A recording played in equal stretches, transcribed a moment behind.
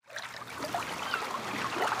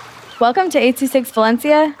Welcome to 826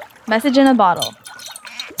 Valencia, message in a bottle.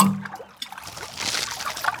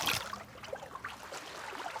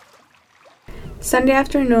 Sunday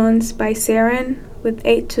Afternoons by Saron with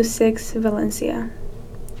 826 Valencia.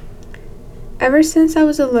 Ever since I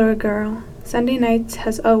was a little girl, Sunday nights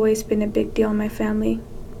has always been a big deal in my family.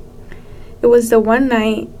 It was the one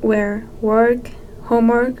night where work,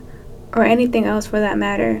 homework, or anything else for that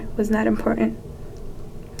matter was not important.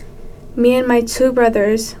 Me and my two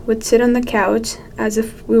brothers would sit on the couch as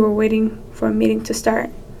if we were waiting for a meeting to start.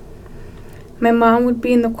 My mom would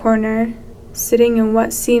be in the corner, sitting in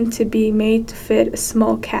what seemed to be made to fit a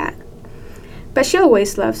small cat. But she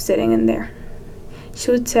always loved sitting in there.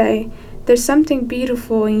 She would say, "There's something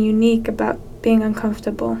beautiful and unique about being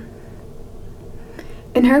uncomfortable."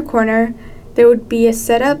 In her corner, there would be a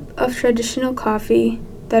setup of traditional coffee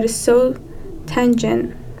that is so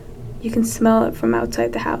tangent you can smell it from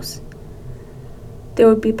outside the house. There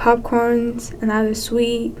would be popcorns and other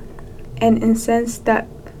sweet and incense that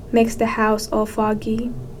makes the house all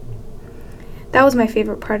foggy. That was my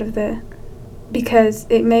favorite part of because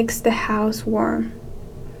it makes the house warm.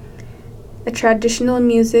 A traditional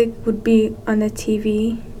music would be on the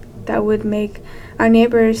TV that would make our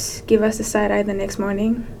neighbors give us a side eye the next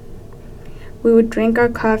morning. We would drink our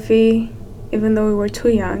coffee even though we were too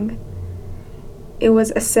young. It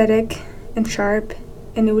was acidic and sharp,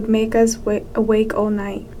 and it would make us awake all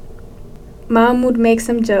night. Mom would make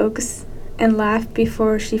some jokes and laugh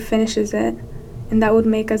before she finishes it, and that would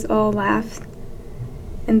make us all laugh,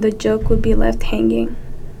 and the joke would be left hanging.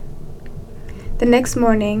 The next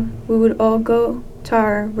morning, we would all go to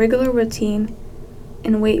our regular routine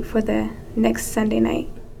and wait for the next Sunday night.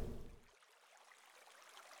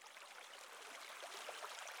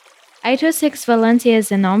 826 Valencia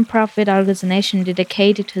is a non-profit organization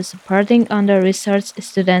dedicated to supporting under-researched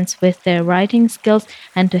students with their writing skills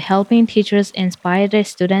and to helping teachers inspire their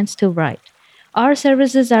students to write. Our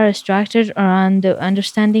services are structured around the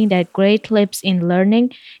understanding that great leaps in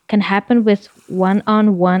learning can happen with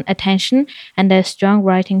one-on-one attention and that strong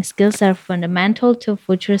writing skills are fundamental to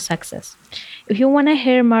future success. If you want to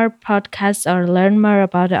hear more podcasts or learn more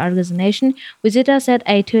about the organization, visit us at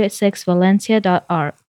 826valencia.org.